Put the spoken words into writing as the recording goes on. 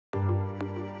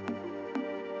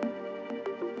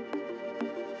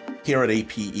Here at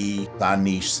APE, our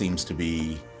niche seems to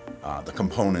be the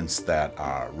components that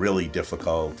are really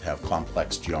difficult, have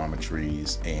complex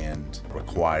geometries, and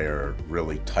require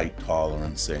really tight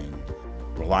tolerancing.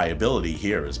 Reliability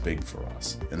here is big for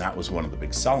us, and that was one of the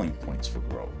big selling points for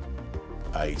GROB.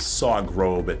 I saw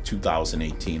GROB at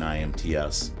 2018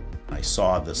 IMTS. I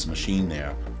saw this machine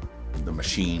there. The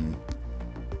machine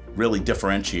really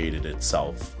differentiated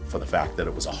itself for the fact that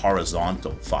it was a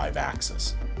horizontal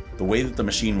 5-axis. The way that the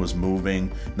machine was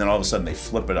moving, and then all of a sudden they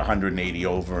flip it 180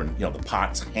 over, and the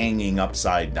part's hanging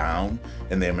upside down,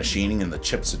 and they're machining, and the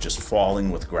chips are just falling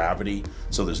with gravity,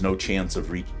 so there's no chance of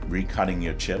recutting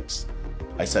your chips.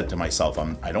 I said to myself,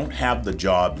 I don't have the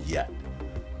job yet,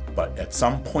 but at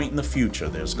some point in the future,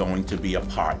 there's going to be a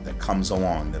part that comes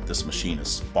along that this machine is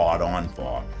spot on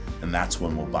for, and that's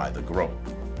when we'll buy the GROB.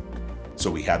 So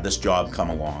we had this job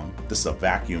come along. This is a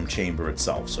vacuum chamber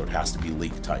itself, so it has to be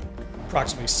leak tight.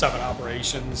 Approximately 7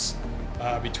 operations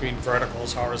between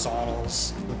verticals,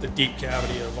 horizontals, with the deep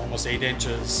cavity of almost 8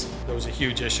 inches. There was a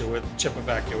huge issue with chip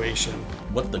evacuation.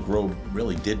 What the GROB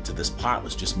really did to this part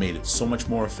was just made it so much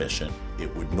more efficient.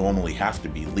 It would normally have to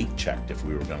be leak checked if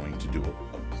we were going to do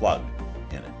a plug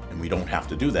in it. And we don't have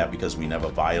to do that because we never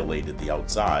violated the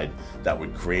outside that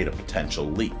would create a potential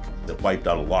leak. That wiped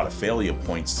out a lot of failure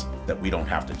points that we don't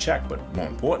have to check, but more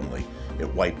importantly,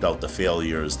 it wiped out the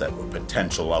failures that were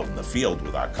potential out in the field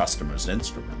with our customer's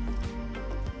instrument.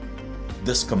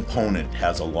 This component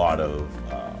has a lot of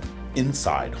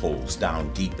inside holes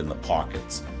down deep in the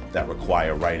pockets that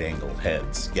require right-angled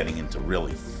heads getting into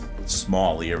really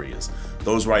small areas.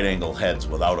 Those right-angled heads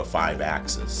without a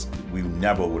 5-axis, we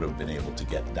never would have been able to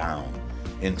get down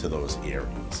into those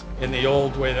areas. In the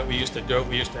old way that we used to do it,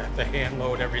 we used to have to hand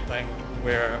load everything,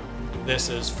 where this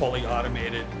is fully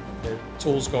automated. The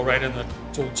tools go right in the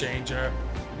tool changer,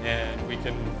 and we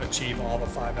can achieve all the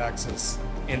 5-axis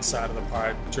inside of the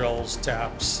part. Drills,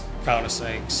 taps,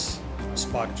 countersinks,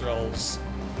 spot drills,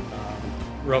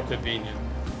 real convenient.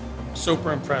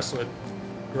 Super impressed with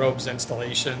GROB's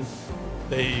installation.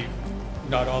 They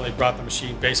not only brought the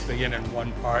machine basically in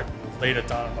one part, laid it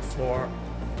down on the floor.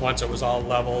 Once it was all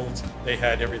leveled, they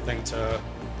had everything to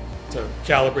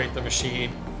calibrate the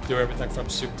machine, do everything from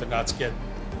soup to nuts, get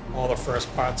all the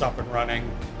first parts up and running.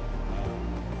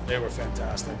 They were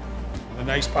fantastic. The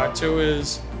nice part too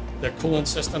is the coolant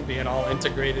system being all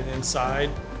integrated inside.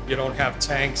 You don't have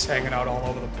tanks hanging out all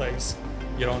over the place.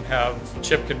 You don't have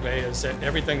chip conveyors.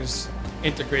 Everything's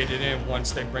integrated in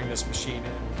once they bring this machine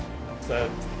in. The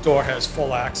door has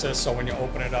full access, so when you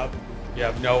open it up, you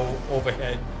have no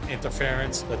overhead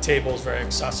interference. The table is very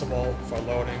accessible for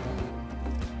loading.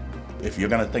 If you're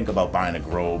going to think about buying a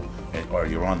GROB or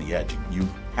you're on the edge, you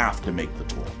have to make the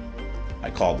tour. I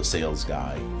called the sales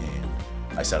guy and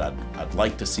I said, I'd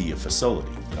like to see a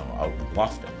facility, out in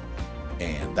Bluffton.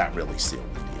 And that really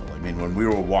sealed the deal. I mean, when we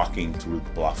were walking through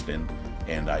Bluffton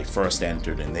and I first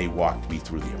entered and they walked me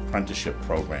through the Apprenticeship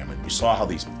Program, and you saw how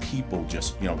these people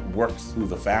just, worked through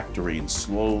the factory and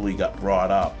slowly got brought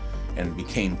up and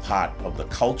became part of the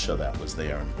culture that was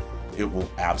there. And it will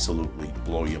absolutely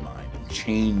blow your mind and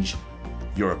change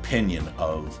your opinion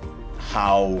of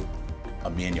how a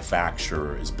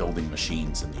manufacturer is building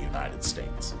machines in the United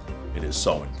States. It is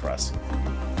so impressive.